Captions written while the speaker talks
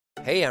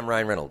Hey, I'm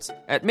Ryan Reynolds.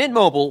 At Mint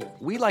Mobile,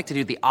 we like to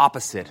do the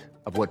opposite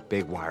of what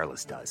Big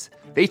Wireless does.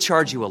 They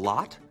charge you a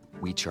lot,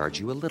 we charge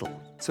you a little.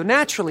 So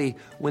naturally,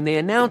 when they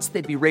announced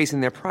they'd be raising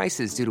their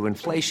prices due to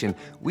inflation,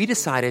 we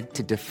decided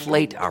to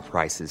deflate our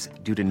prices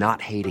due to not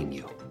hating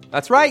you.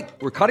 That's right.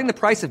 We're cutting the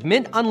price of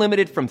Mint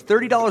Unlimited from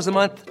 $30 a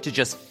month to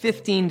just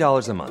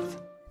 $15 a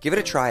month. Give it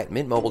a try at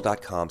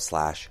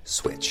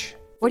mintmobile.com/switch.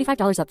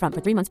 $45 up front for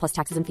 3 months plus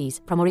taxes and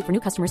fees. Promo rate for new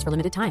customers for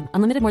limited time.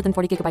 Unlimited more than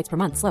 40 gigabytes per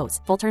month. Slows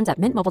full terms at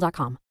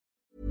mintmobile.com.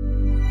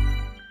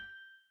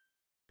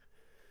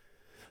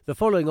 The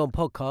following on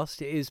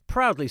podcast is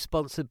proudly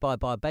sponsored by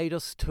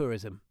Barbados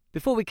Tourism.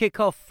 Before we kick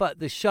off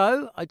the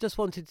show, I just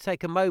wanted to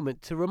take a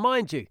moment to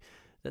remind you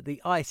that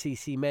the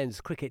ICC Men's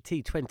Cricket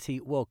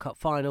T20 World Cup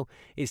Final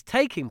is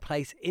taking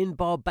place in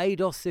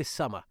Barbados this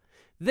summer.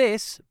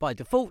 This, by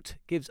default,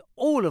 gives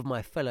all of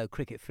my fellow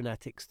cricket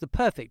fanatics the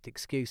perfect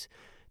excuse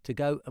to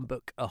go and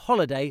book a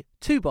holiday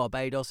to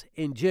Barbados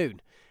in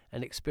June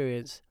and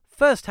experience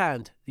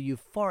firsthand the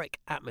euphoric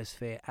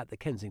atmosphere at the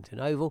Kensington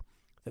Oval,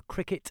 the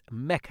cricket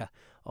mecca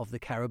of the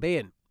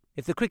Caribbean.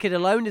 If the cricket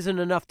alone isn't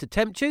enough to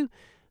tempt you,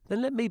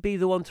 then let me be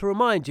the one to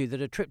remind you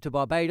that a trip to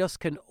Barbados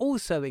can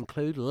also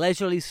include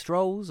leisurely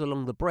strolls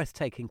along the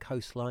breathtaking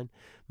coastline,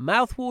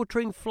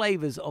 mouth-watering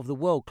flavours of the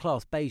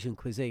world-class Bajan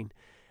cuisine,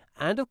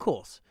 and, of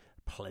course,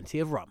 plenty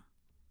of rum.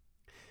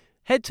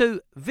 Head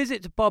to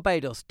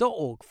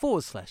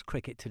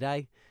visitbarbados.org/cricket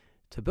today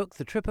to book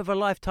the trip of a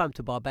lifetime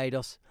to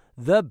Barbados,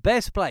 the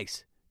best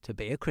place to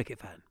be a cricket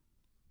fan.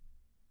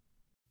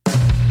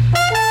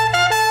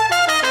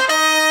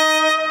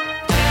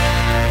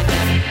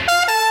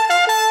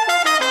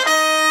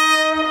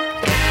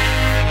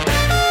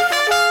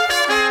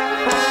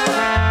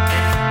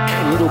 A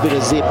little bit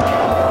of zip.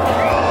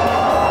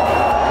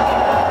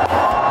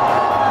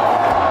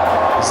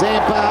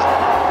 Zampa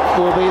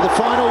will be the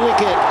final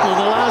wicket on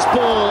the last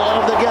ball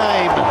of the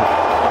game.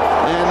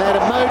 And that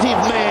emotive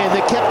man,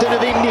 the captain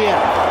of India,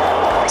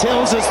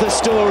 tells us the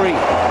story.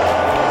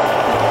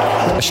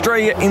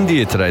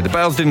 Australia-India today. The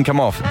bails didn't come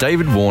off.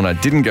 David Warner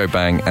didn't go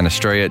bang and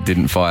Australia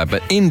didn't fire.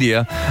 But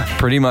India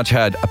pretty much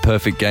had a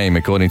perfect game,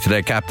 according to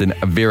their captain,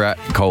 Virat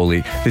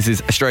Kohli. This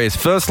is Australia's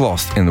first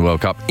loss in the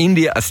World Cup.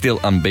 India are still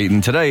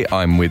unbeaten. Today,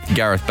 I'm with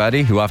Gareth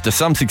Batty, who after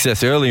some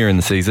success earlier in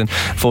the season,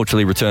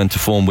 fortunately returned to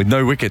form with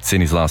no wickets in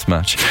his last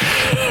match.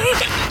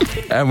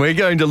 And we're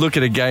going to look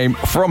at a game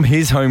from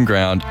his home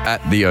ground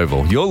at the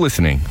Oval. You're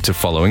listening to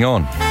Following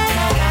On.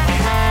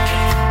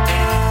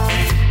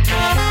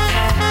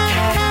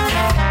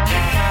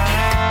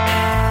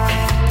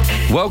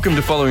 Welcome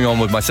to Following On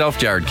with myself,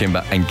 Jared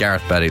Kimber, and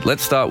Gareth Batty.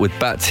 Let's start with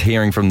Bats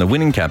hearing from the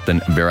winning captain,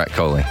 Virat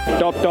Kohli.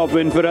 Top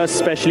win for us,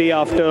 especially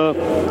after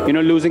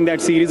losing that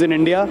series in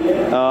India.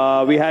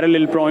 We had a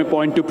little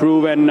point to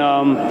prove and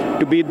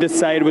to beat this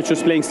side, which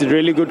was playing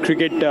really good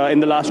cricket in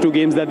the last two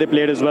games that they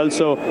played as well.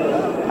 So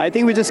I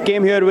think we just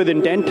came here with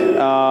intent.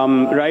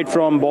 Right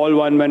from ball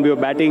one when we were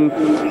batting,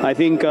 I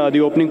think the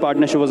opening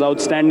partnership was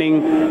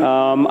outstanding.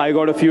 I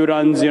got a few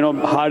runs.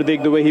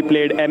 Hardik, the way he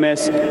played,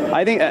 MS.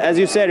 I think, as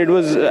you said, it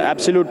was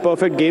absolute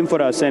perfect game for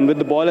us, and with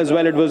the ball as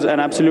well, it was an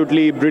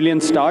absolutely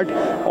brilliant start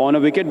on a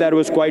wicket that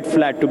was quite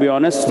flat, to be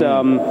honest.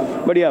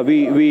 But yeah,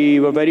 we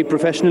were very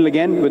professional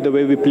again with the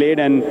way we played,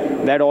 and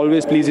that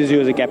always pleases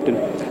you as a captain.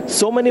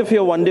 So many of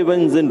your one-day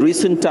wins in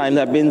recent times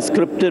have been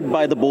scripted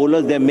by the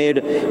bowlers. They made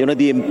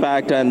the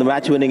impact and the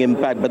match-winning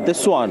impact, but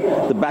this one,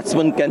 the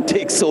batsman can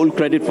take sole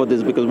credit for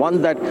this, because once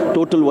that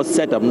total was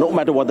set up, no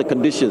matter what the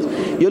conditions,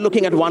 you're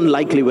looking at one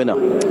likely winner.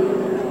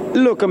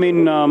 Look, I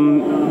mean,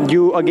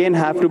 you again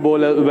have to bowl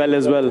well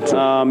as well.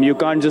 You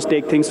can't just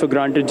take things for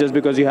granted just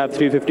because you have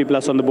 350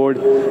 plus on the board.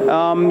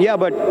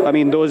 But I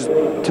mean, those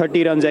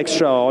 30 runs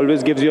extra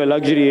always gives you a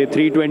luxury. A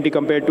 320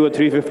 compared to a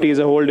 350 is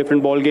a whole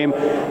different ball game.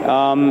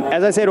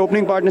 As I said,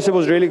 opening partnership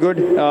was really good.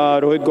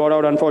 Rohit got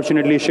out,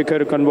 unfortunately.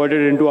 Shikhar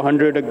converted it into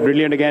 100.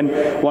 Brilliant again.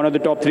 One of the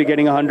top three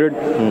getting 100.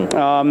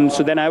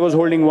 So then I was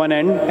holding one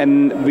end,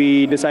 and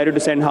we decided to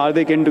send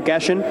Hardik in to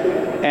cash in,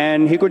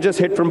 and he could just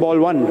hit from ball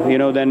one.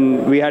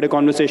 Then we had a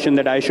conversation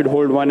that I should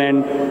hold one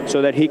end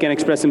so that he can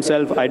express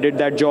himself. I did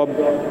that job.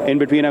 In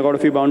between, I got a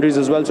few boundaries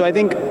as well. So I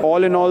think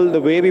all in all,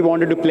 the way we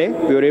wanted to play,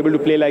 we were able to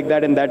play like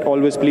that, and that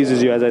always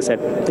pleases you, as I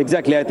said.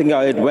 Exactly. I think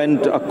it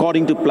went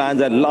according to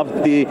plans. I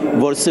loved the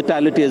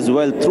versatility as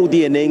well through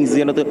the innings,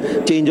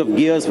 the change of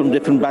gears from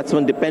different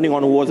batsmen depending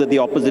on who was at the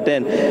opposite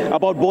end.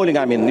 About bowling,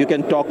 I mean, you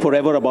can talk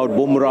forever about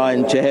Bumrah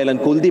and Chahal, and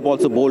Kuldeep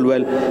also bowled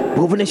well.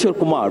 Bhuvneshwar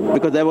Kumar,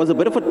 because there was a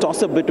bit of a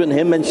toss-up between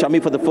him and Shami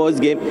for the first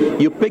game.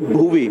 You picked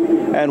Bhuvi,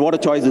 and what a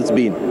choice it's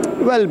been.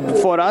 Well,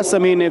 for us, I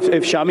mean, if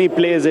Shami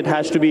plays, it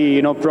has to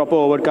be, proper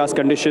overcast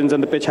conditions,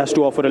 and the pitch has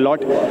to offer a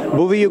lot.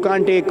 Bhuvi, you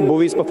can't take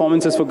Bhuvi's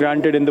performances for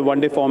granted in the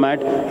one-day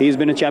format. He's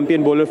been a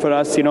champion bowler for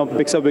us,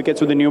 picks up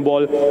wickets with the new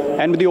ball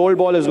and with the old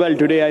ball as well.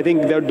 Today, I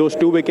think those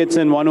 2 wickets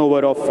in 1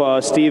 over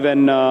of Steve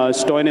and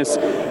Stoinis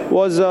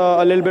was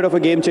a little bit of a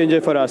game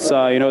changer for us.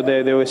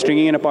 They were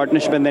stringing in a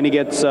partnership, and then he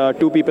gets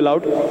 2 people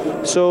out.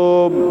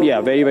 So,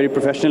 yeah, very, very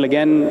professional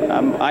again.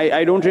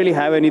 I don't really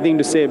have anything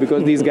to say,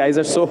 because these guys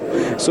are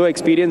so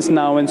experienced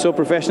now and so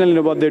professional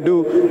in what they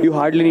do. You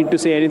hardly need to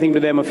say anything to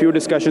them. A few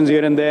discussions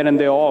here and there, and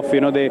they're off. They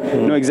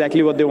know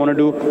exactly what they want to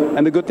do.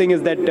 And the good thing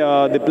is that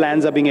the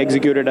plans are being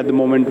executed at the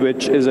moment,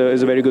 which is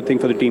a very good thing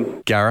for the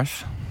team.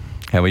 Gareth,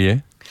 how are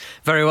you?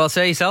 Very well,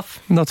 sir.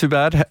 Yourself? Not too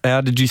bad.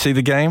 How did you see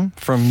the game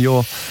from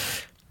your...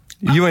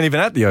 You weren't even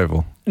at the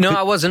Oval. No,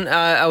 I wasn't.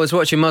 I was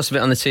watching most of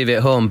it on the TV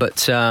at home,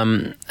 but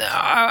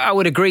I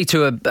would agree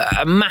to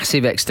a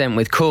massive extent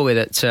with Kohli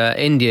that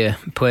India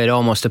played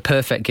almost a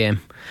perfect game.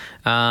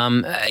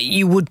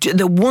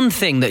 The one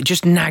thing that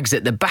just nags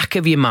at the back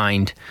of your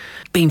mind,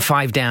 being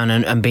 5 down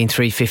and being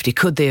 350,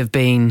 could they have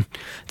been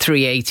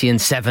 380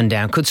 and 7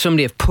 down? Could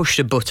somebody have pushed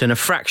a button a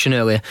fraction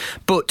earlier?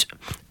 But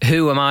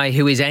who am I,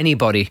 who is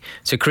anybody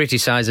to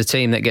criticise a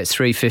team that gets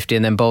 350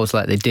 and then bowls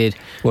like they did?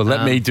 Well,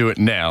 let me do it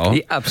now.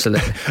 Yeah,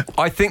 absolutely.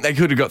 I think they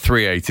could have got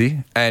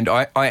 380, and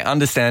I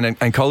understand,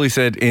 and Kohli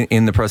said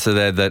in the presser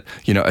there that,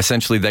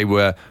 essentially they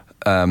were,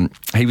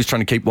 he was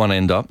trying to keep one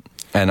end up.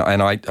 And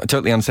I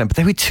totally understand, but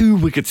they were 2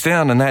 wickets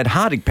down, and they had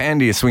Hardik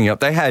Pandya swinging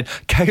up. They had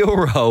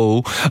KL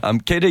Rahul,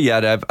 Kedar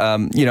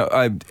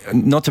Yadav,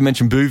 not to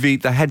mention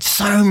Bhuvi. They had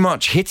so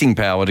much hitting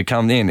power to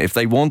come in if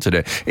they wanted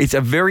it. It's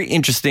a very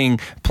interesting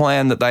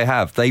plan that they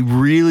have. They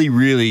really,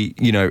 really,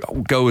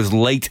 go as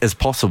late as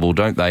possible,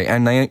 don't they?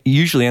 And they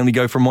usually only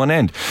go from one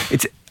end.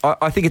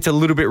 I think it's a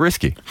little bit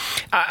risky.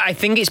 I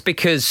think it's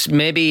because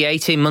maybe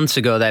 18 months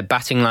ago their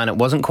batting lineup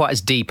wasn't quite as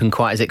deep and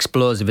quite as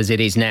explosive as it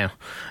is now.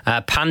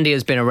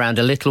 Pandya's been around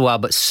a little while,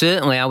 but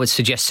certainly I would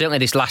suggest,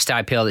 this last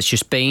IPL that's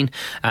just been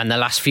and the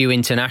last few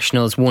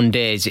internationals, one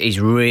day, he's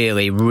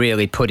really,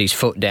 really put his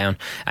foot down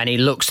and he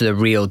looks the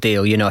real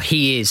deal.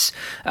 He is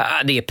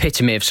the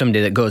epitome of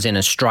somebody that goes in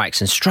and strikes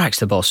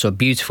the ball so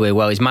beautifully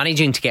well. He's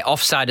managing to get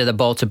offside of the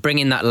ball to bring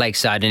in that leg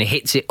side, and he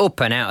hits it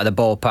up and out of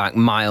the ballpark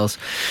miles.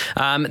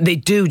 They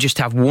do just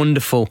have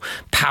wonderful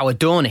power.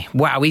 Dhoni,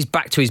 wow, he's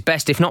back to his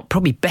best, if not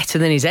probably better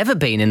than he's ever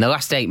been in the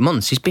last 8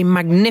 months. He's been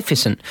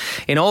magnificent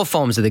in all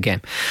forms of the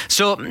game.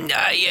 So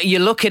you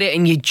look at it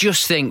and you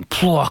just think,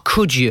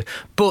 could you?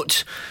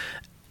 But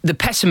the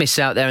pessimists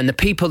out there and the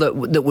people that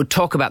would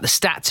talk about the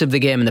stats of the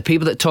game and the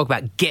people that talk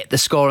about get the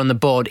score on the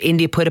board,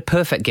 India played a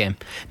perfect game.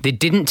 They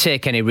didn't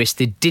take any risks,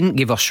 they didn't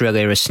give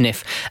Australia a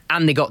sniff,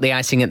 and they got the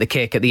icing at the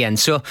cake at the end.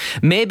 So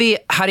maybe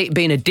had it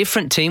been a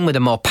different team with a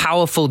more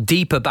powerful,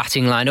 deeper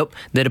batting lineup,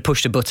 they'd have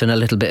pushed a button a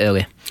little bit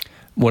earlier.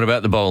 What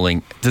about the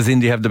bowling? Does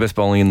India have the best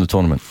bowling in the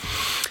tournament?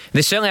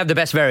 They certainly have the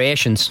best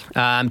variations.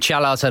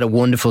 Chalal's had a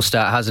wonderful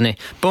start, hasn't he?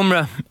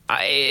 Bumrah,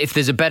 if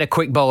there's a better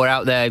quick bowler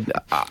out there,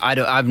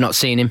 I've not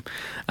seen him.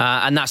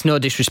 And that's no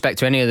disrespect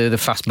to any of the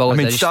fast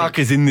bowlers. Stark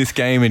is in this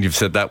game, and you've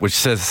said that, which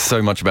says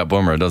so much about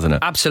Bumrah, doesn't it?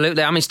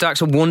 Absolutely.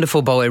 Stark's a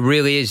wonderful bowler, he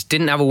really is.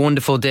 Didn't have a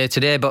wonderful day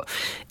today, but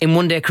in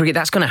one-day cricket,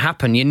 that's going to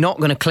happen. You're not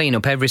going to clean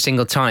up every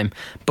single time.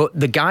 But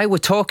the guy we're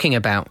talking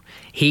about,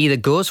 he either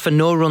goes for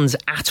no runs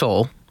at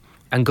all,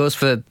 and goes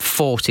for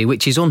 40,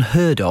 which is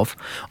unheard of,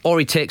 or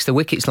he takes the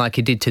wickets like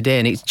he did today,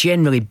 and it's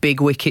generally big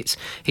wickets.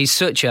 He's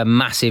such a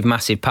massive,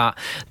 massive part.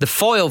 The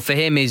foil for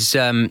him is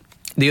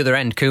the other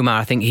end, Kumar.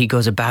 I think he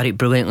goes about it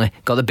brilliantly.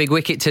 Got the big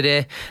wicket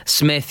today.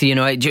 Smith,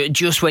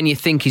 just when you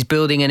think he's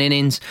building an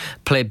innings,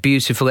 played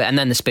beautifully. And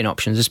then the spin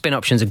options. The spin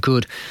options are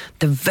good.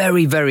 They're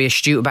very, very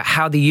astute about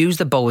how they use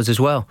the bowlers as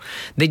well.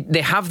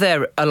 They have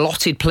their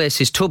allotted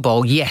places to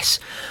bowl, yes,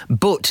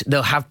 but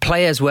they'll have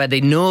players where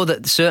they know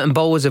that certain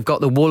bowlers have got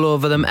the wool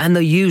over them and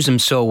they'll use them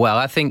so well.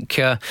 I think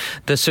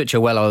they're such a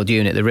well-oiled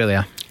unit. They really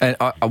are. And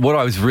what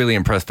I was really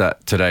impressed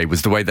at today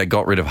was the way they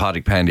got rid of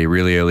Hardik Pandya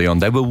really early on.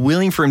 They were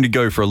willing for him to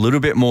go for a little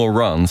bit more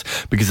runs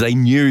because they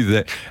knew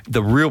that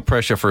the real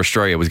pressure for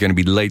Australia was going to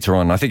be later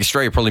on. I think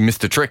Australia probably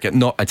missed a trick at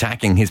not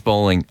attacking his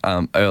bowling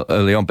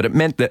early on, but it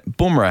meant that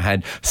Bumrah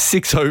had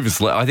 6 overs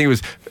left. I think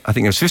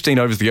it was 15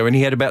 overs to go, and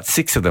he had about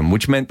 6 of them,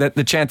 which meant that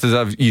the chances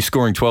of you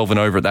scoring 12 and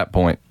over at that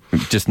point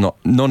just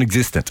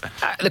non-existent.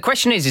 The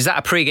question is that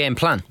a pre-game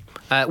plan?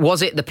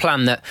 Was it the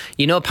plan that,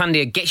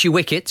 Pandya gets you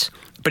wickets,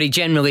 but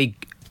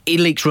he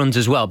leaks runs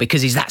as well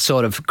because he's that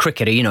sort of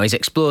cricketer, he's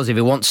explosive,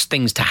 he wants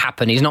things to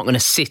happen, he's not going to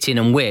sit in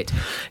and wait.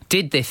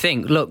 Did they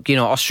think, look,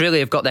 Australia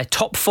have got their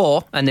top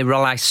 4 and they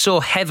rely so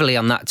heavily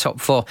on that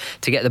top 4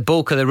 to get the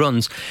bulk of the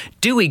runs.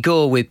 Do we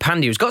go with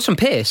Pandya, who's got some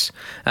pace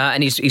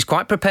and he's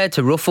quite prepared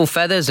to ruffle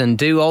feathers and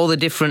do all the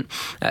different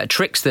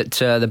tricks that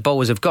the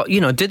bowlers have got?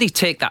 Did he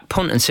take that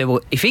punt and say, well,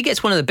 if he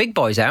gets one of the big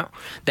boys out,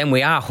 then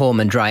we are home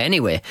and dry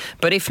anyway.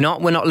 But if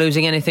not, we're not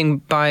losing anything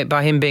by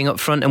him being up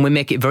front, and we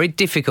make it very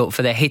difficult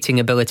for their hitting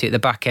ability at the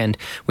back end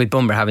with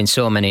Bumrah having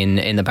so many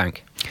in the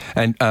bank.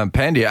 And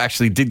Pandya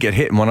actually did get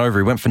hit in one over.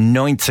 He went for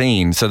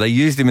 19, so they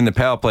used him in the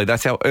power play.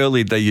 That's how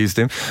early they used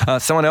him.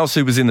 Someone else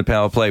who was in the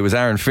power play was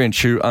Aaron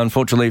Finch, who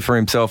unfortunately for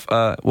himself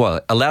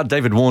allowed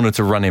David Warner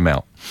to run him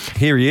out.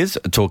 Here he is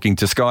talking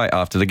to Sky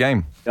after the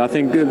game. I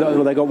think they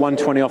got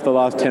 120 off the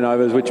last 10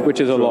 overs, which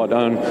is a lot.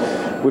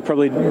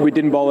 We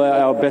didn't bowl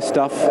our best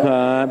stuff,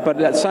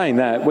 but saying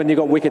that, when you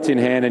got wickets in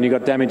hand and you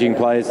got damaging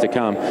players to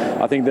come,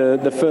 I think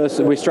the first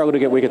we struggled to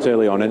get wickets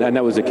early on, and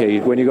that was the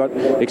key. When you got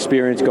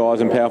experienced guys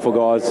and powerful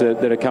guys guys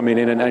that are coming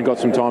in and got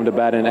some time to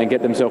bat and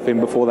get themselves in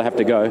before they have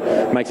to go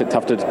makes it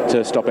tough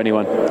to stop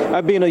anyone.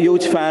 I've been a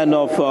huge fan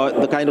of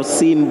the kind of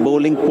seam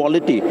bowling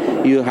quality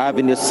you have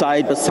in your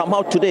side, but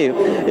somehow today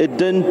it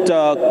didn't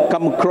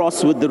come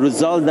across with the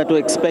results that were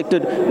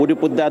expected. Would you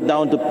put that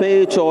down to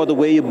pitch or the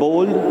way you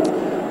bowled?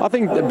 I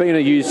think being a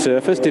used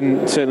surface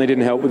certainly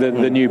didn't help with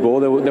the new ball.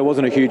 There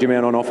wasn't a huge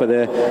amount on offer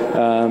there.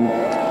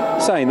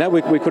 Saying that,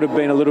 we could have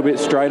been a little bit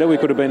straighter. We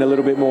could have been a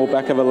little bit more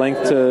back of a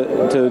length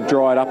to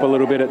dry it up a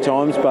little bit at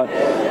times. But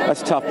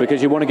that's tough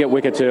because you want to get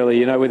wickets early.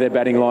 You know, with their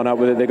batting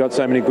lineup, they've got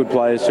so many good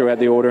players throughout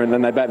the order, and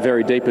then they bat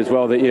very deep as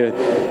well that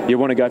you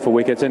want to go for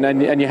wickets,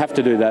 and you have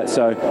to do that.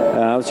 So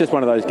it's just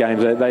one of those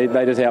games.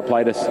 They just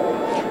outplayed us.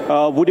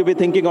 Would you be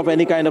thinking of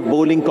any kind of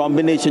bowling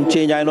combination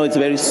change? I know it's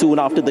very soon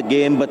after the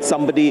game, but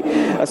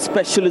a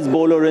specialist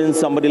bowler in,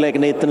 somebody like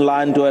Nathan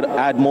Lyon to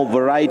add more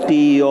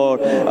variety, or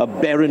a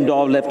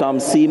Behrendorff left-arm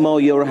seamer,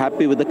 you're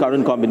happy with the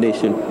current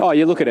combination? Oh,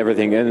 you look at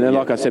everything, and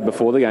like I said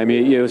before the game,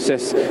 you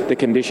assess the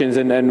conditions,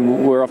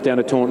 and we're off down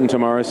to Taunton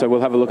tomorrow, so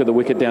we'll have a look at the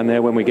wicket down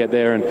there when we get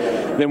there, and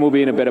then we'll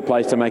be in a better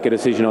place to make a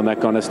decision on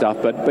that kind of stuff.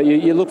 But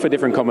you look for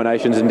different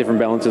combinations and different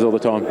balances all the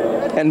time.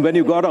 And when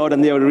you got out,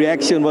 and your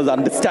reaction was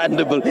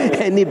understandable,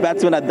 any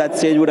batsman at that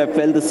stage would have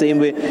felt the same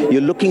way.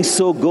 You're looking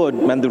so good,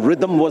 and the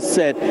rhythm was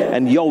set,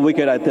 and your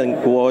wicket, I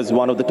think, was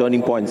one of the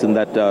turning points in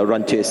that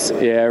run chase.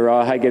 Yeah,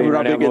 right. I hate getting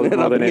run out more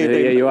than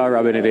anything. Yeah, you are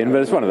rubbing it in,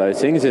 but it's one of those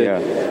things.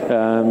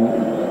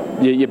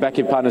 You back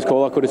your partner's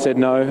call. I could have said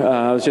no.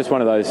 It was just one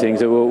of those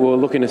things that we're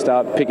looking to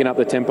start picking up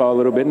the tempo a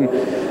little bit, and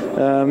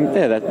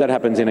that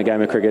happens in a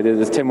game of cricket.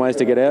 There's 10 ways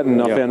to get out, and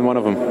I found one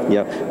of them.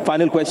 Yeah.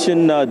 Final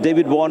question,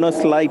 David Warner,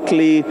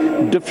 slightly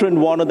different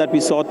Warner that we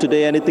saw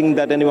today. Anything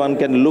that anyone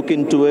can look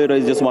into it, or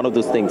is just one of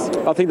those things?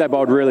 I think they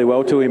bowled really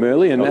well to him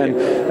early, and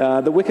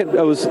the wicket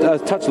was a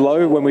touch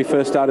low when we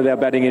first started our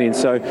batting innings.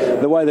 So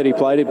the way that he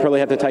played, it probably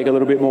had to take a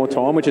little bit more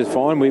time, which is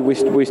fine.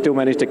 We still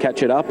managed to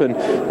catch it up, and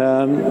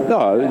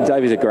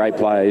Davey's a great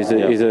player.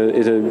 He's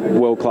a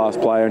world-class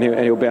player, and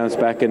he'll bounce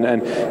back and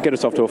get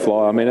us off to a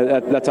fly. I mean,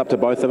 that's up to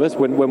both of us.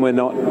 When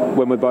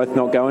we're both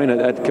not going,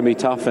 it can be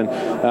tough,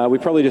 and we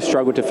probably just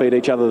struggled to feed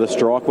each other the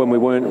strike when we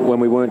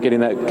weren't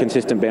getting that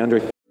consistent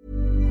boundary.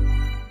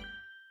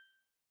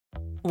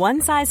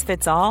 One size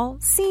fits all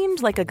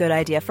seemed like a good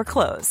idea for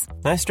clothes.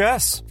 Nice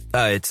dress.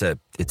 It's a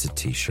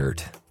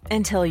t-shirt.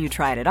 Until you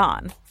tried it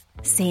on.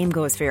 Same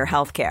goes for your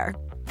healthcare.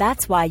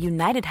 That's why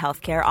United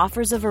Healthcare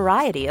offers a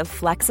variety of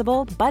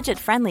flexible,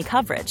 budget-friendly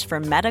coverage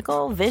for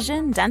medical,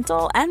 vision,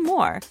 dental, and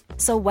more.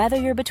 So whether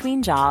you're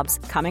between jobs,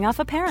 coming off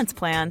a parent's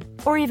plan,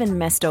 or even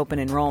missed open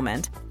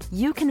enrollment,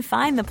 you can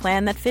find the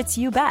plan that fits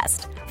you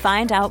best.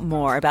 Find out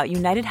more about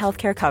United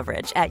Healthcare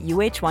coverage at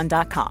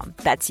uh1.com.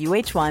 That's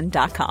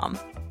uh1.com.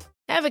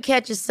 Ever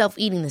catch yourself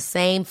eating the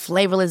same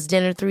flavorless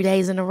dinner 3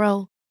 days in a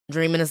row?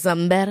 Dreaming of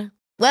something better?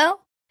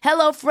 Well,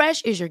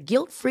 HelloFresh is your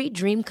guilt-free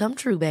dream come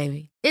true,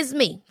 baby. It's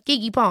me,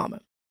 Keke Palmer.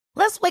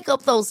 Let's wake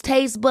up those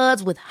taste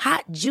buds with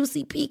hot,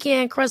 juicy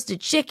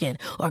pecan-crusted chicken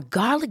or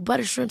garlic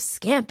butter shrimp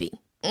scampi.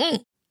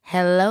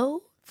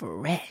 Hello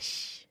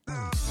Fresh.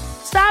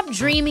 Stop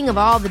dreaming of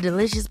all the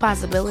delicious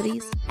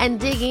possibilities and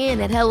dig in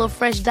at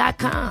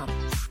HelloFresh.com.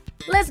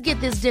 Let's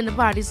get this dinner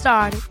party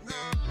started.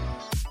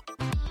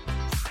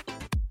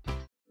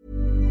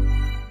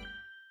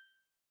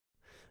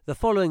 The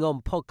following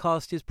on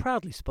podcast is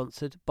proudly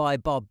sponsored by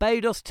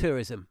Barbados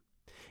Tourism.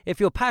 If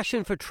your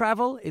passion for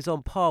travel is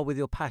on par with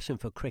your passion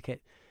for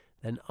cricket,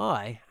 then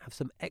I have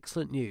some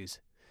excellent news.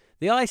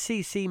 The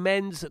ICC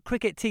Men's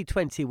Cricket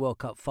T20 World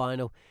Cup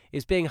Final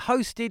is being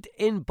hosted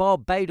in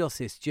Barbados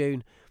this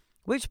June,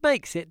 which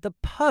makes it the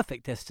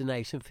perfect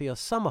destination for your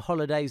summer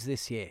holidays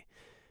this year.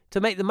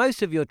 To make the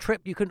most of your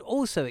trip, you can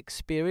also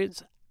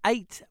experience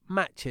 8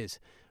 matches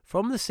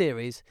from the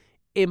series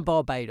in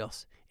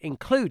Barbados,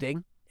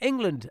 including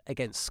England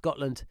against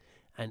Scotland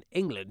and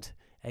England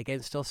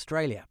against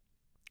Australia.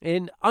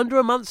 In under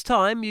a month's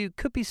time, you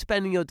could be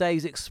spending your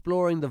days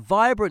exploring the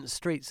vibrant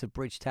streets of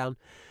Bridgetown,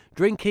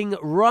 drinking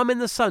rum in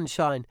the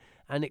sunshine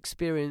and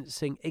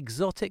experiencing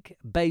exotic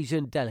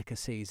Bajan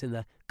delicacies. In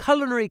the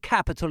culinary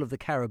capital of the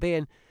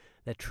Caribbean,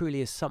 there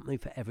truly is something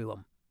for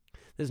everyone.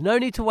 There's no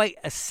need to wait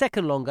a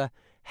second longer.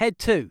 Head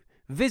to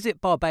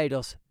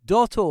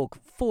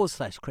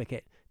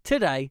visitbarbados.org/cricket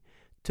today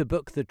to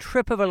book the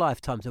trip of a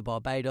lifetime to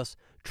Barbados.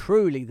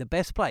 Truly the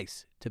best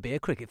place to be a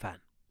cricket fan.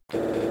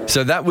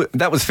 So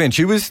that was Finch,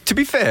 who was, to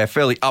be fair,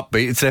 fairly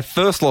upbeat. It's their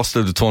first loss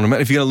of the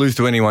tournament. If you're going to lose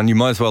to anyone, you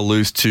might as well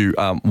lose to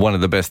one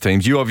of the best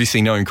teams. You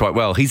obviously know him quite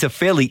well. He's a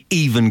fairly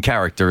even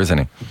character, isn't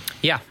he?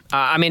 Yeah.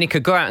 I mean, he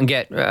could go out and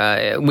get...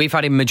 we've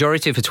had him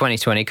majority for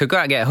 2020. He could go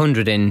out and get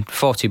 100 in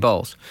 40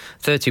 balls,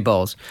 30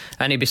 balls,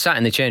 and he'd be sat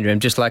in the change room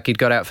just like he'd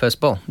got out first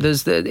ball.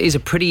 He's a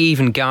pretty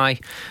even guy.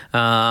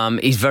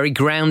 He's very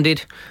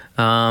grounded.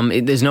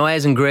 There's no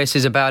airs and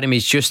graces about him.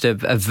 He's just a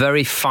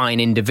very fine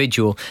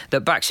individual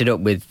that backs it up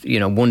with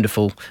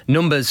wonderful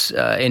numbers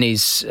in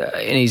his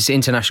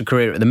international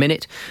career at the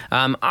minute.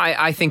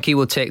 I think he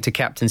will take to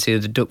captaincy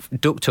of the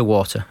duck to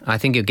water. I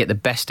think he'll get the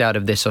best out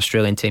of this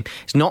Australian team.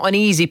 It's not an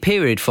easy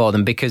period for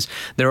them because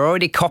they're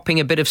already copping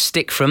a bit of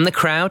stick from the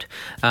crowd.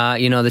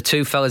 The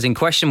two fellas in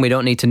question, we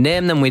don't need to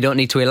name them, we don't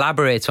need to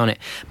elaborate on it.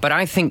 But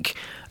I think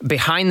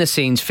behind the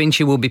scenes,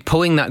 Finchie will be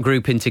pulling that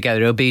group in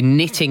together. He'll be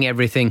knitting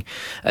everything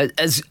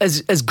as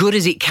good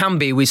as it can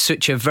be with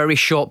such a very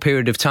short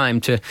period of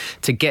time to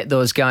get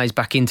those guys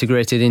back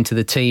integrated into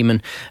the team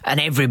and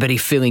everybody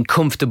feeling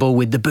comfortable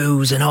with the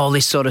boos and all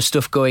this sort of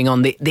stuff going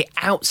on. The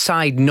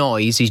outside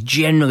noise is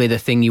generally the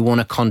thing you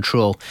want to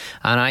control.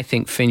 And I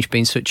think Finch,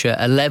 being such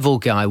a level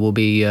guy, will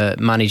be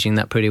managing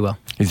that pretty well.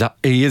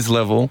 He is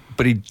level,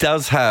 but he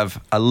does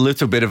have a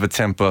little bit of a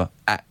temper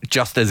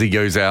just as he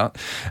goes out.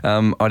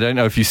 I don't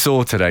know if you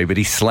saw today, but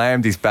he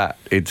slammed his bat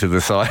into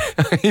the side,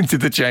 into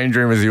the change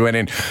room as he went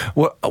in.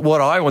 What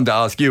I want to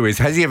ask you is,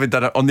 has he ever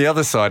done it on the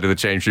other side of the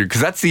change room?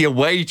 Because that's the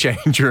away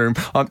change room.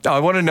 I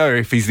want to know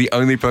if he's the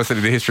only person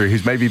in the history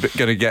who's maybe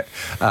going to get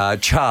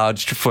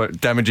charged for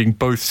damaging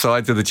both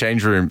sides of the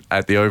change room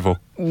at the Oval.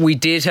 We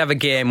did have a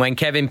game when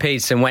Kevin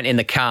Peterson went in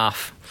the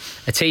calf,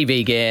 a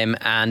TV game,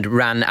 and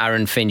ran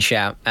Aaron Finch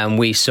out, and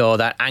we saw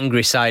that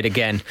angry side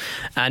again.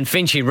 And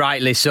Finchie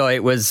rightly so.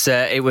 It was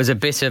a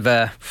bit of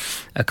a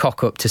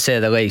cock-up, to say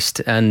the least,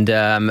 and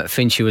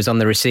Finchie was on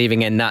the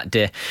receiving end that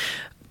day.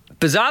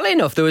 Bizarrely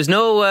enough, there was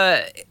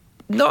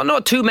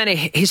not too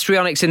many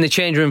histrionics in the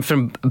change room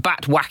from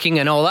bat whacking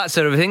and all that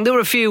sort of thing. There were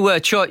a few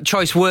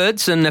choice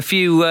words and a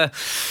few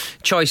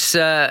choice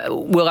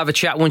we'll have a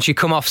chat once you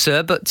come off,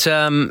 sir, but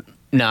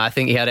no, I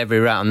think he had every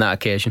right on that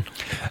occasion.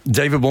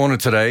 David Warner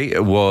today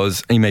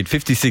he made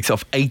 56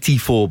 off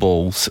 84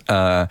 balls,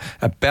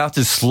 about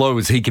as slow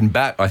as he can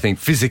bat, I think,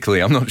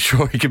 physically. I'm not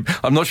sure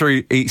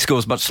he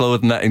scores much slower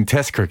than that in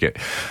Test cricket.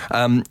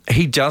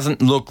 He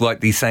doesn't look like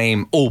the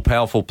same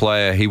all-powerful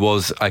player he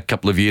was a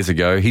couple of years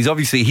ago. He's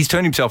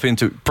turned himself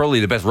into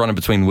probably the best runner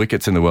between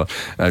wickets in the world.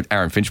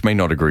 Aaron Finch may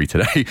not agree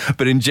today,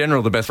 but in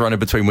general, the best runner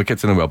between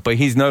wickets in the world. But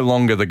he's no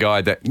longer the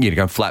guy that,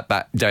 go flat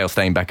bat Dale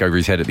Steyn back over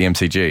his head at the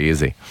MCG,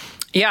 is he?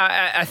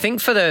 Yeah, I think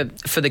for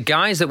the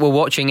guys that were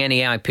watching any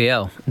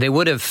IPL, they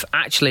would have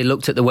actually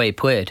looked at the way he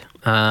played.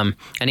 And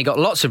he got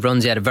lots of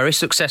runs. He had a very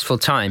successful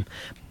time.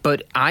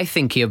 But I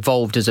think he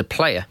evolved as a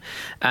player.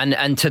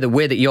 And to the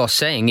way that you're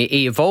saying,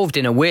 he evolved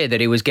in a way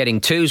that he was getting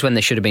twos when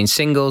they should have been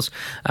singles,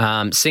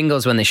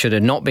 singles when they should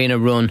have not been a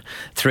run,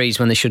 threes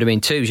when they should have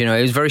been twos. He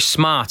was very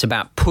smart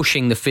about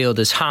pushing the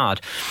fielders hard.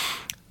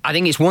 I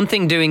think it's one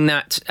thing doing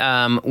that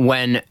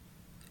when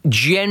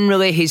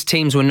generally his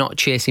teams were not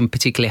chasing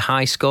particularly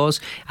high scores.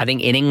 I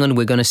think in England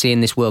we're going to see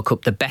in this World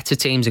Cup the better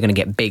teams are going to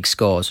get big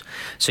scores.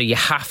 So you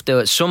have to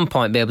at some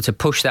point be able to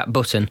push that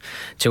button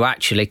to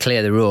actually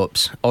clear the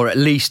ropes, or at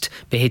least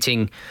be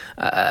hitting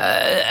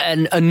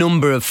a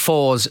number of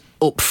fours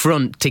up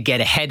front to get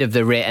ahead of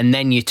the rate, and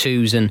then your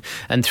twos and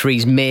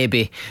threes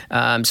maybe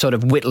sort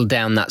of whittle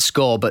down that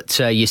score. But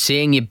you're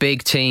seeing your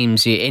big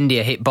teams, your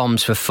India hit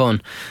bombs for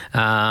fun,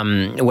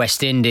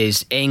 West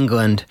Indies,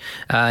 England,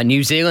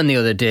 New Zealand the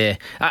other day,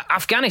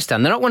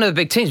 Afghanistan. They're not one of the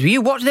big teams.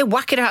 You watch, they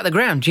whack it out of the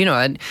ground.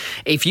 And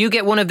if you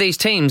get one of these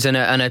teams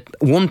and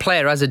one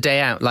player has a day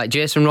out, like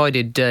Jason Roy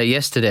did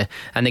yesterday,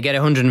 and they get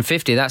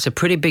 150, that's a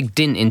pretty big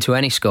dint into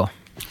any score.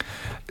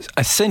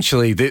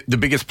 Essentially, the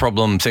biggest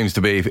problem seems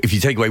to be, if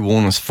you take away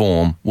Warner's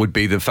form, would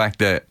be the fact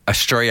that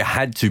Australia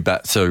had to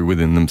bat so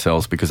within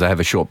themselves because they have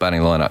a short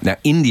batting lineup. Now,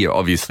 India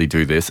obviously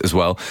do this as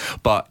well,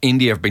 but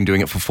India have been doing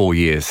it for 4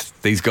 years.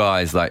 These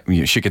guys like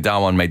Shikhar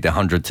Dhawan made their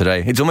 100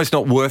 today. It's almost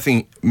not worth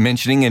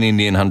mentioning an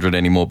Indian 100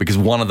 anymore because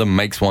one of them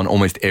makes one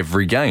almost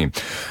every game.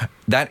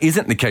 That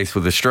isn't the case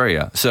with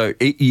Australia. So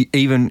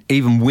even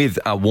with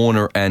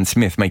Warner and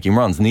Smith making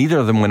runs, neither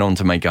of them went on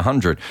to make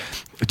 100.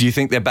 Do you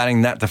think they're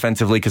batting that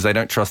defensively because they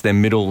don't trust their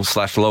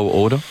middle/lower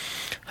order?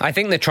 I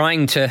think they're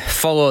trying to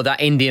follow that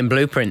Indian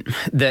blueprint,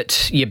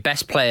 that your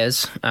best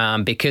players,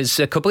 because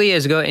a couple of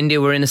years ago India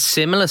were in a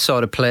similar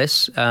sort of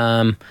place,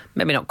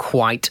 maybe not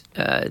quite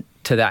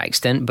to that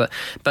extent, but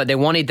they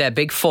wanted their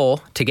big four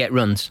to get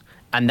runs.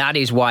 And that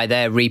is why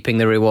they're reaping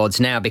the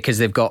rewards now, because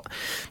they've got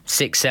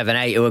 6, 7,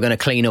 8 who are going to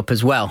clean up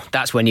as well.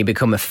 That's when you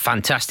become a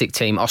fantastic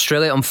team.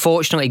 Australia,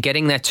 unfortunately,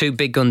 getting their two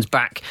big guns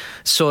back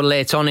so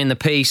late on in the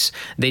piece,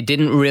 they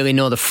didn't really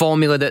know the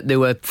formula that they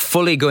were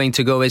fully going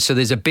to go with. So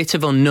there's a bit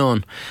of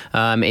unknown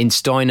in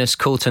Stoinis,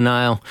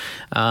 Coulter-Nile,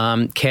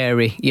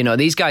 Carey.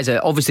 These guys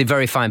are obviously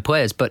very fine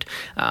players, but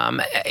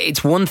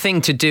it's one thing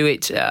to do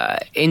it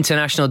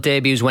international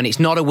debuts when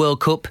it's not a World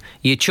Cup.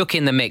 You chuck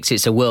in the mix,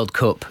 it's a World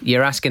Cup.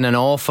 You're asking an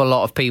awful lot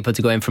lot of people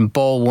to go in from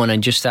ball one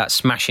and just start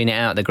smashing it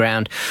out of the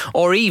ground,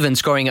 or even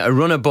scoring at a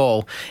runner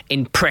ball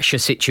in pressure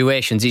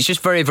situations. It's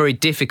just very, very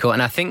difficult,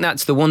 and I think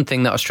that's the one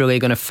thing that Australia are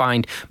going to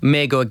find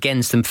may go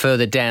against them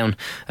further down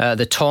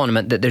the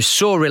tournament, that they're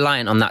so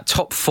reliant on that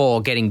top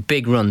four getting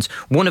big runs.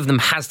 One of them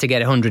has to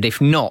get 100,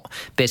 if not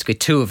basically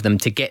two of them,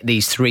 to get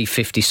these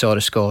 350 sort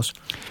of scores.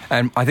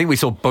 And I think we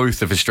saw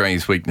both of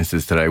Australia's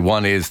weaknesses today.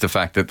 One is the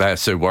fact that they're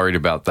so worried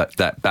about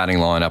that batting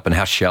lineup and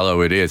how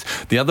shallow it is.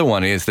 The other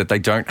one is that they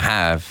don't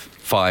have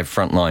 5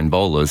 frontline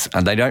bowlers,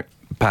 and they don't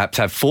perhaps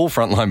have 4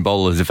 frontline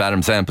bowlers if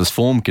Adam Sampa's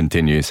form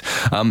continues.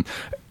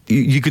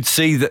 You could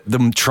see that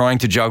them trying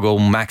to juggle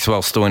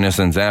Maxwell, Stoinis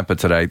and Zampa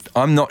today.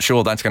 I'm not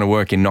sure that's going to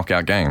work in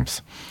knockout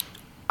games.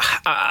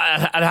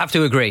 I'd have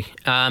to agree.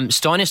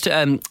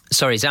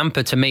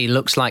 Zampa to me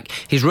looks like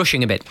he's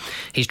rushing a bit.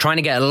 He's trying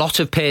to get a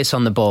lot of pace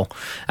on the ball.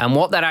 And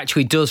what that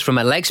actually does from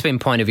a leg spin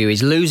point of view,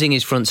 he's losing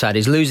his front side,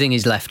 he's losing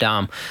his left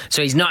arm.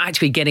 So he's not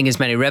actually getting as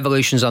many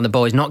revolutions on the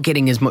ball. He's not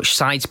getting as much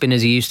side spin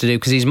as he used to do,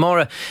 because he's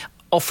more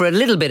offer a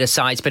little bit of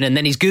side spin and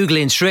then he's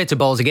googling straighter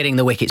balls are getting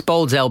the wickets,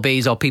 bowls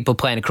LBs or people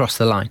playing across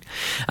the line.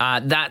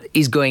 That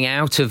is going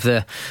out of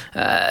the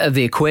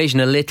equation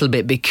a little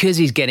bit because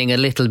he's getting a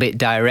little bit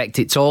direct.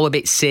 It's all a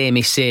bit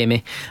samey.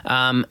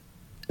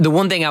 The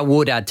one thing I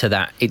would add to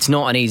that, it's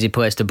not an easy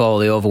place to bowl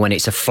the over when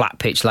it's a flat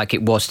pitch like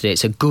it was today.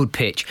 It's a good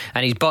pitch,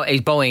 and he's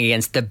bowling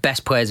against the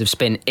best players of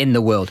spin in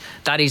the world.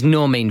 That is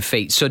no mean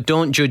feat, so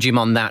don't judge him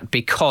on that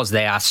because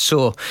they are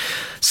so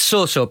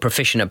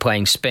proficient at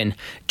playing spin.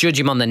 Judge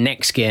him on the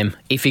next game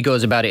if he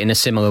goes about it in a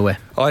similar way.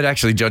 I'd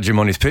actually judge him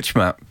on his pitch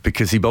map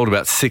because he bowled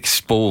about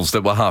 6 balls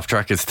that were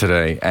half-trackers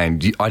today,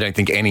 and I don't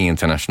think any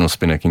international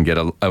spinner can get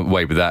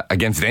away with that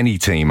against any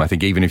team, I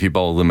think, even if you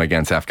bowl them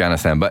against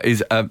Afghanistan. But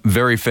is a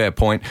very fair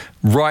point.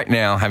 Right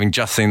now, having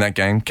just seen that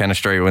game, can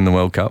Australia win the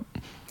World Cup?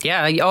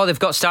 Yeah, they've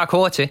got star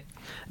quality.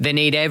 They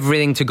need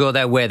everything to go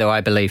their way, though, I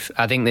believe.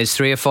 I think there's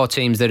 3 or 4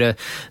 teams that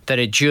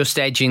are just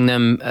edging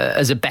them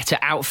as a better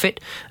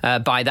outfit.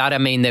 By that, I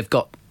mean they've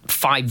got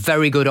 5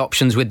 very good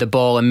options with the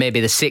ball, and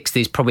maybe the 6th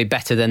is probably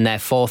better than their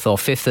 4th or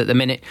 5th at the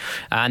minute,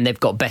 and they've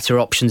got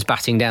better options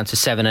batting down to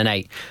 7 and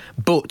 8.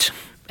 But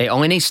it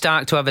only needs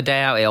Stark to have a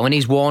day out. It only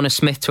needs Warner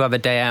Smith to have a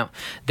day out.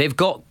 They've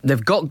got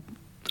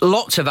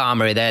lots of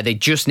armoury there. They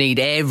just need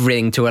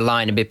everything to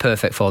align and be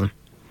perfect for them.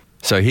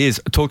 So here's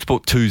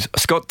TalkSport 2's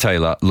Scott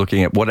Taylor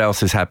looking at what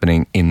else is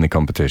happening in the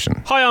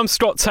competition. Hi, I'm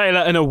Scott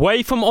Taylor, and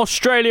away from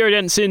Australia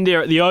against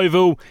India at the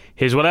Oval,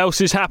 here's what else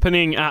is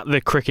happening at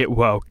the Cricket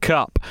World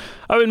Cup.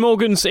 Eoin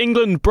Morgan's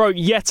England broke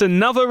yet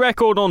another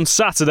record on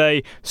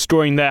Saturday,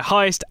 scoring their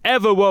highest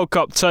ever World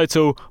Cup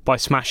total by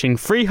smashing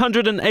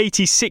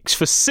 386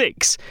 for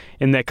 6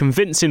 in their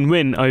convincing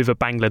win over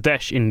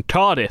Bangladesh in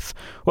Cardiff.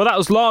 Well, that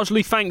was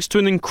largely thanks to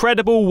an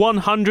incredible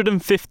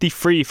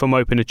 153 from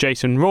opener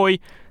Jason Roy,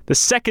 the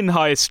second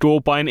highest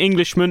score by an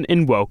Englishman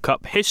in World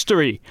Cup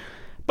history.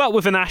 But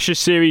with an Ashes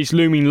series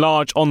looming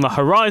large on the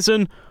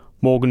horizon,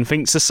 Morgan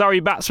thinks the Surrey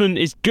batsman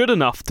is good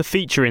enough to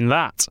feature in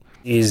that.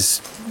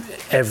 He's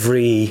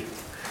every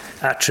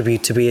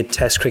attribute to be a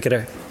Test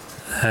cricketer,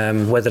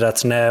 whether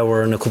that's now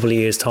or in a couple of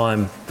years'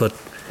 time, but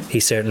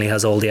he certainly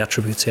has all the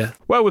attributes, yeah.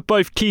 Well, with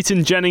both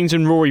Keaton Jennings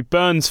and Rory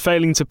Burns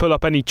failing to pull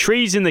up any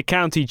trees in the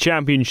county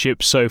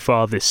championship so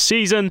far this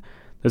season,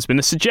 there's been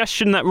a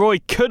suggestion that Roy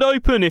could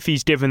open if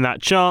he's given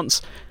that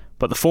chance,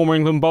 but the former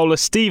England bowler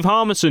Steve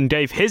Harmison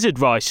gave his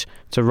advice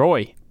to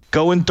Roy.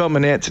 Go and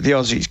dominate the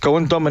Aussies, go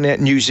and dominate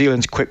New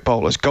Zealand's quick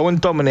bowlers, go and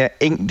dominate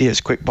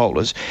India's quick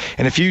bowlers,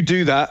 and if you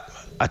do that,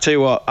 I tell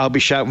you what, I'll be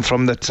shouting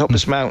from the top of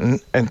this mountain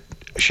and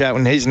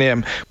shouting his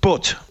name,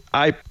 but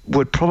I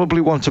would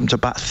probably want him to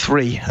bat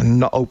 3 and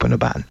not open a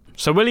bat.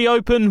 So will he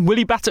open, will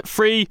he bat at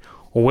 3,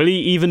 or will he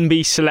even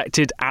be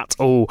selected at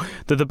all?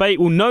 The debate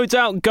will no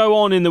doubt go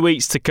on in the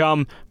weeks to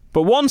come,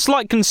 but one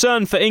slight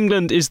concern for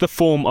England is the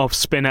form of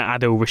spinner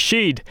Adil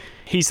Rashid.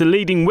 He's the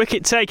leading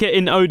wicket taker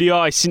in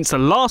ODI since the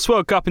last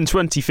World Cup in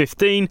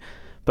 2015,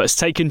 but has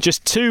taken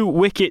just 2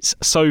 wickets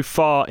so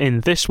far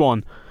in this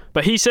one.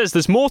 But he says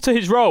there's more to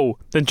his role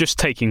than just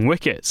taking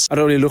wickets. I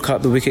don't really look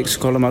at the wickets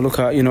column. I look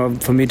at,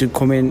 for me to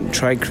come in,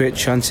 try create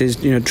chances,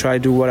 try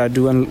do what I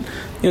do. And,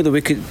 the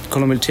wicket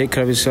column will take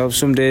care of itself.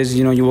 Some days,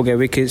 you will get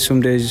wickets.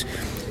 Some days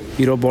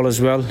you don't bowl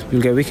as well,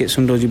 you'll get wickets.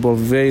 Some days you bowl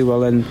very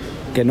well and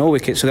get no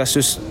wickets. So that's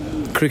just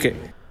cricket.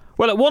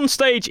 Well, at one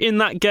stage in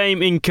that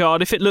game in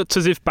Cardiff, it looked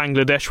as if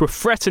Bangladesh were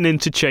threatening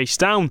to chase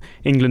down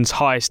England's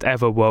highest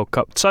ever World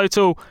Cup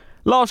total,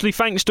 largely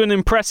thanks to an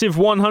impressive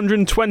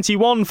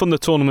 121 from the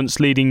tournament's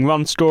leading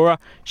run scorer,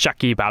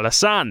 Shakib Al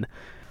Hasan.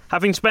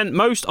 Having spent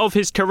most of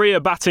his career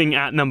batting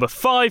at number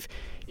 5,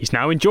 he's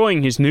now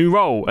enjoying his new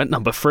role at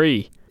number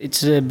 3.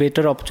 It's a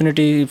better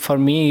opportunity for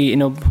me,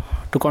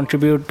 to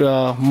contribute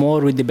more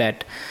with the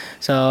bat.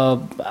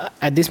 So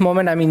at this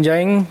moment I'm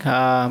enjoying,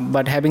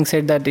 but having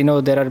said that,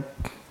 there are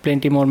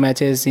plenty more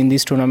matches in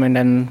this tournament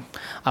and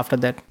after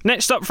that.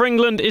 Next up for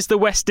England is the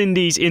West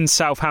Indies in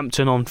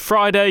Southampton on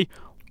Friday,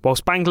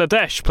 whilst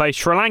Bangladesh play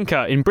Sri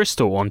Lanka in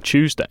Bristol on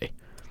Tuesday.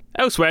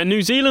 Elsewhere,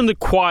 New Zealand are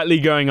quietly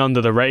going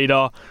under the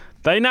radar.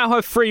 They now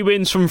have 3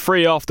 wins from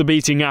 3 after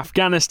beating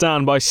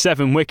Afghanistan by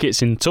 7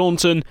 wickets in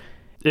Taunton.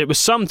 It was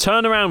some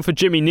turnaround for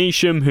Jimmy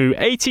Neesham, who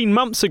 18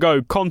 months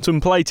ago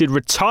contemplated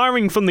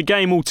retiring from the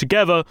game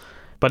altogether,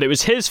 but it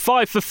was his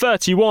 5 for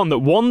 31 that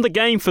won the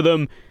game for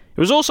them. It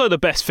was also the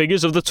best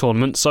figures of the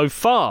tournament so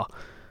far.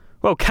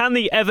 Well, can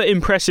the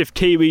ever-impressive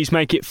Kiwis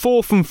make it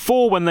 4 from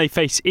 4 when they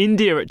face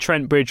India at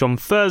Trent Bridge on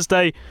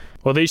Thursday?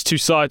 Well, these two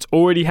sides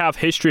already have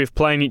history of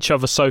playing each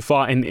other so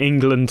far in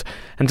England,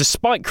 and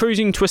despite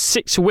cruising to a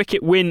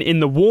 6-wicket win in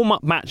the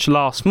warm-up match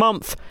last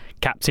month,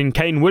 captain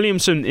Kane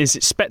Williamson is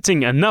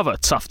expecting another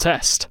tough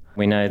test.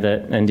 We know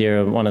that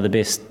India are one of the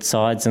best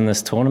sides in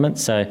this tournament,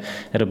 so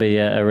it'll be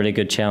a really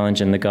good challenge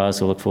and the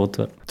guys will look forward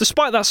to it.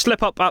 Despite that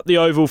slip-up at the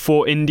Oval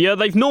for India,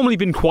 they've normally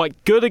been quite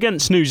good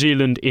against New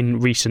Zealand in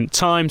recent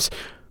times,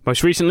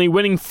 most recently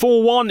winning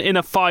 4-1 in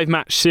a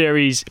 5-match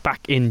series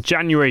back in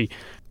January.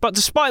 But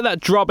despite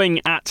that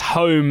drubbing at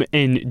home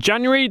in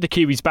January, the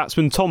Kiwis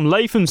batsman Tom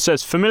Latham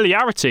says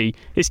familiarity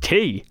is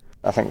key.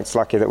 I think it's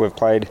lucky that we've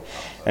played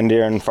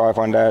India in 5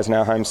 one-days in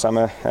our home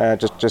summer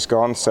just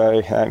gone, so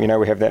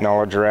we have that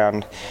knowledge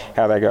around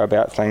how they go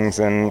about things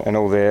and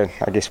all their,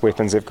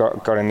 weapons they've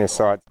got in their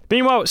side.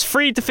 Meanwhile, it's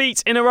 3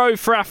 defeats in a row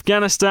for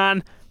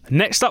Afghanistan.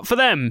 Next up for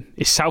them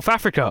is South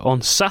Africa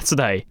on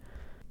Saturday.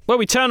 Well,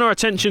 we turn our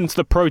attention to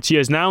the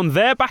Proteas now, and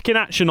they're back in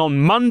action on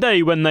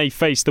Monday when they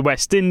face the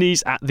West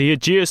Indies at the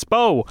Ageas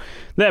Bowl.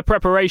 Their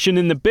preparation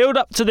in the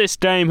build-up to this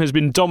game has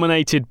been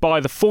dominated by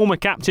the former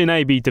captain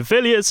AB de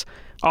Villiers,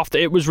 after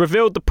it was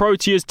revealed the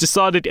Proteas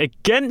decided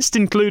against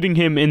including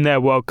him in their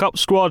World Cup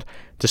squad,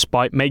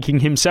 despite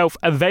making himself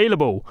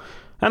available.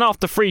 And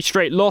after 3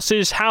 straight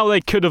losses, how they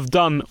could have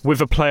done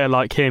with a player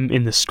like him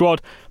in the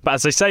squad. But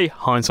as they say,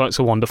 hindsight's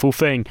a wonderful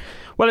thing.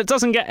 Well, it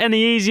doesn't get any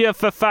easier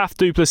for Faf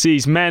du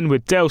Plessis' men,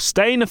 with Dale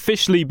Steyn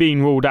officially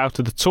being ruled out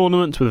of the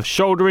tournament with a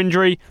shoulder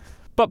injury.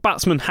 But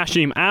batsman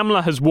Hashim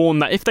Amla has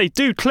warned that if they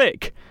do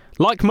click,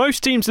 like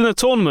most teams in the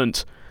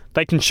tournament,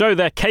 they can show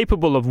they're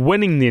capable of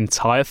winning the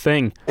entire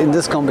thing. In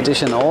this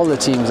competition, all the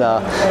teams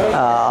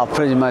are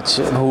pretty much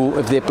who,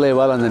 if they play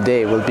well on the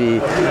day, will be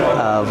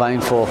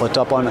vying for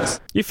top honours.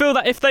 You feel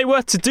that if they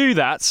were to do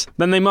that,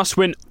 then they must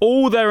win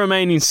all their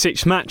remaining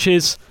 6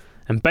 matches.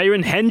 And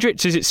Bayron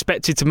Hendricks is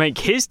expected to make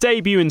his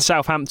debut in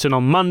Southampton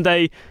on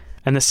Monday.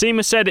 And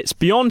Nasima said it's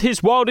beyond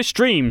his wildest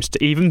dreams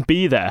to even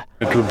be there.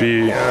 It will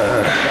be,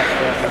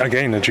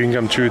 again, a dream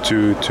come true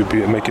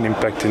to make an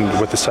impact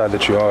with the side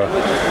that you are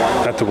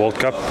at the World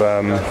Cup.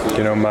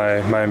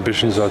 My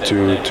ambitions are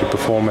to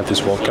perform at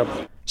this World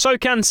Cup. So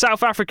can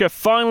South Africa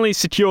finally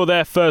secure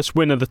their first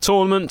win of the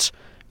tournament?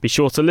 Be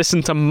sure to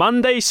listen to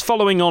Monday's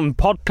Following On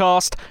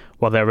podcast,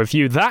 while they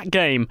review that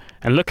game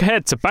and look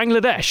ahead to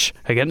Bangladesh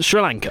against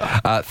Sri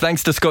Lanka.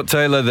 Thanks to Scott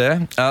Taylor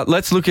there.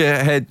 Let's look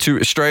ahead to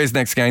Australia's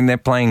next game. They're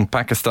playing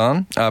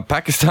Pakistan.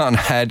 Pakistan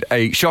had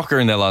a shocker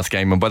in their last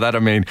game, and by that I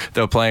mean they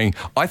were playing,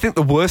 I think,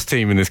 the worst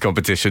team in this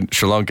competition,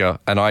 Sri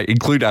Lanka, and I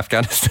include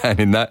Afghanistan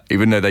in that,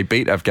 even though they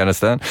beat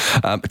Afghanistan.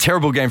 A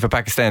terrible game for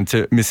Pakistan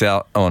to miss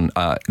out on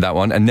that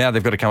one, and now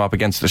they've got to come up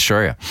against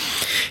Australia.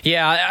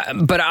 Yeah,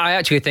 but I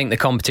actually think the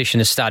competition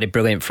has started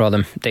brilliant for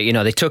them.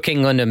 They took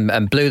England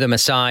and blew them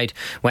aside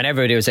when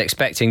everybody was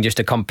expecting just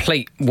a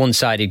complete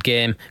one-sided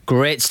game.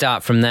 Great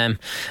start from them.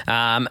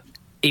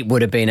 It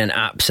would have been an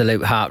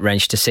absolute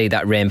heart-wrench to see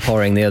that rain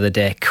pouring the other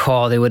day.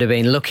 They would have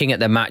been looking at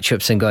the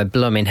matchups and going,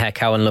 blooming heck,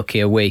 how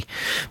unlucky are we?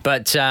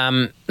 But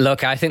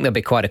look, I think they'll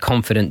be quite a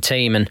confident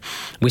team. And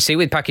we see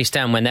with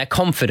Pakistan, when they're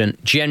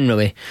confident,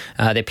 generally,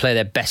 they play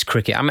their best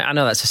cricket. I mean, I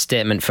know that's a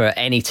statement for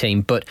any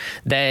team, but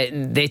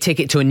they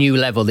take it to a new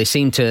level. They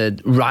seem to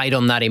ride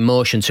on that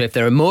emotion. So if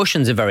their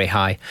emotions are very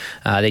high,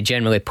 they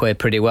generally play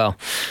pretty well.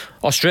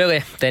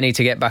 Australia, they need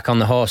to get back on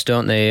the horse,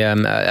 don't they?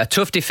 A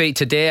tough defeat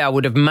today, I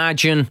would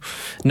imagine,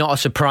 not a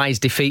surprise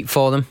defeat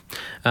for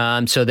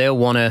them. So they'll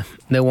want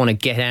to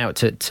get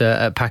out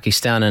at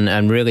Pakistan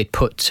and really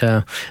put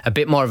a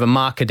bit more of a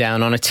marker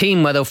down on a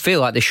team where they'll feel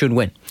like they should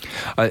win.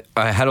 I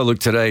had a look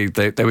today.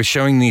 They were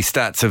showing the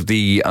stats of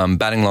the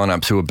batting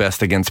lineups who were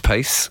best against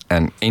pace,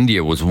 and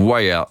India was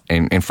way out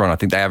in front. I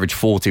think they averaged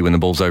 40 when the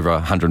ball's over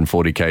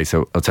 140k,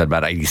 so I'd say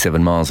about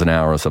 87 miles an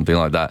hour or something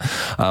like that.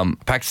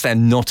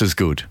 Pakistan not as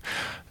good.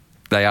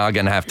 They are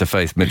going to have to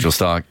face Mitchell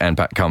Starc and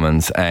Pat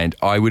Cummins, and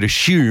I would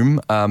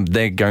assume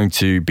they're going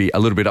to be a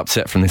little bit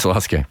upset from this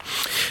last game.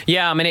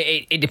 Yeah, I mean,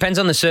 it depends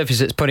on the surface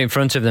that's put in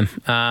front of them.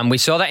 We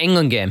saw that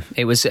England game.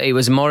 It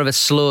was more of a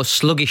slow,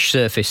 sluggish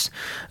surface.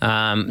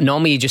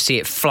 Normally you just see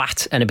it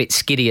flat and a bit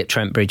skiddy at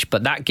Trent Bridge,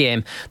 but that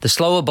game, the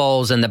slower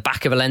balls and the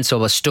back of a Lenso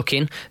were stuck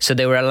in, so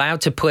they were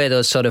allowed to play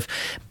those sort of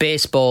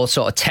baseball,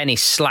 sort of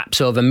tennis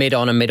slaps over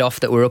mid-on and mid-off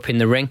that were up in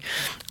the ring.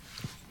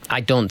 I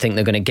don't think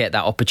they're going to get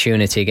that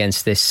opportunity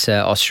against this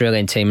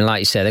Australian team. And like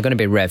you say, they're going to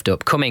be revved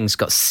up. Cummings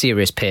got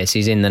serious pace.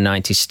 He's in the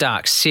 90s.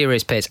 Stark,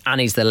 serious pace, and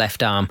he's the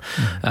left arm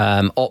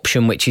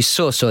option, which is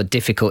so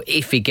difficult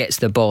if he gets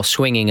the ball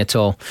swinging at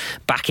all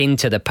back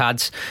into the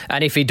pads.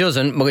 And if he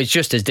doesn't, well, it's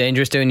just as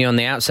dangerous doing you on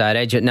the outside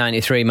edge at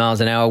 93 miles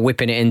an hour,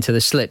 whipping it into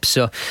the slips.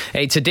 So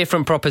it's a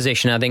different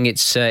proposition. I think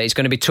it's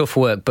going to be tough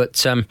work.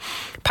 But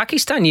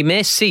Pakistan, you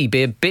may see,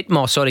 be a bit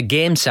more sort of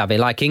game savvy,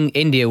 like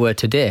India were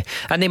today.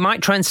 And they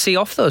might try and see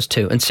off those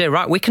two and say,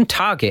 right, we can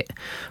target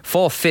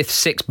 4th, 5th,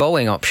 6th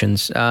bowling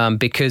options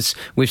because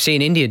we've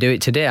seen India do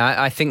it today.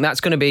 I think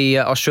that's going to be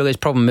Australia's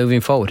problem moving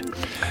forward.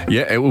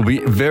 Yeah, it will be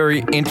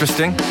very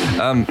interesting.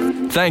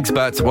 Thanks,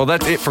 Bats. Well,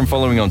 that's it from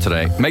Following On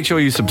today. Make sure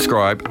you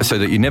subscribe so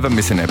that you never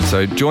miss an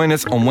episode. Join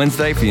us on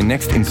Wednesday for your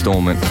next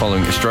instalment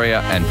following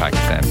Australia and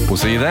Pakistan. We'll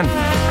see you then.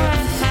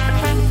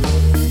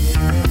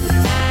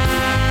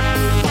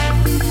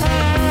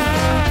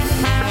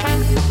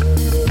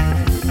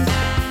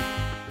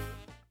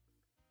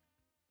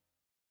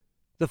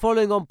 The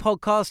Following On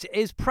podcast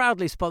is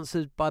proudly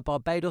sponsored by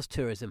Barbados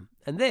Tourism,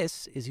 and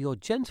this is your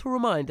gentle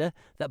reminder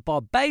that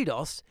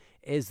Barbados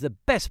is the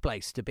best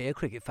place to be a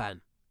cricket fan.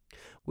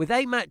 With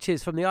 8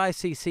 matches from the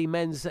ICC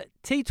Men's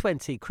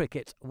T20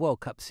 Cricket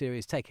World Cup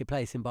Series taking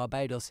place in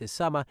Barbados this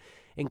summer,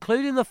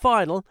 including the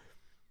final,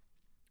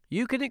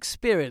 you can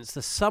experience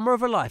the summer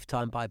of a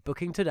lifetime by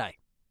booking today.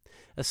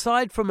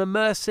 Aside from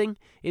immersing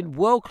in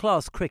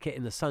world-class cricket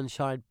in the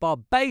sunshine,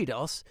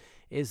 Barbados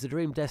is the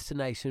dream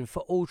destination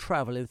for all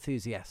travel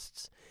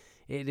enthusiasts.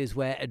 It is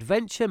where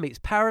adventure meets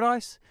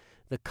paradise,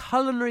 the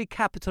culinary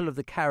capital of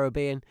the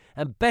Caribbean,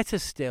 and better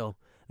still,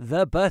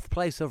 the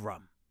birthplace of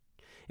rum.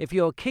 If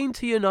you're keen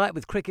to unite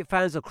with cricket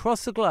fans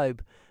across the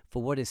globe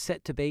for what is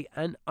set to be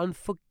an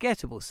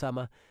unforgettable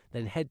summer,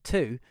 then head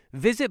to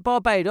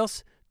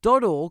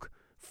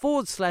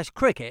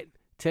visitbarbados.org/cricket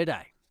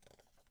today.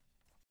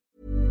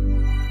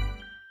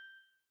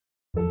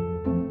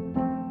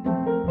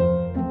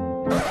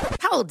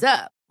 Hold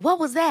up. What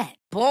was that?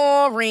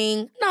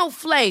 Boring. No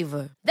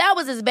flavor. That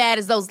was as bad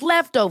as those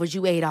leftovers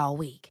you ate all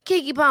week.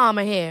 Keke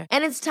Palmer here,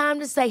 and it's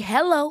time to say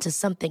hello to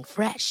something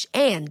fresh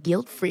and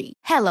guilt-free.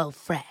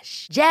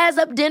 HelloFresh. Jazz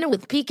up dinner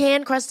with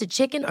pecan-crusted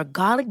chicken or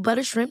garlic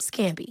butter shrimp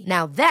scampi.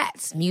 Now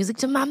that's music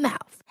to my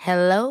mouth.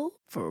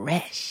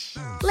 HelloFresh.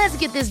 Let's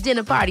get this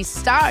dinner party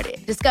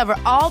started. Discover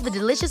all the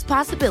delicious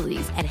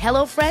possibilities at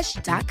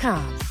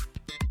HelloFresh.com.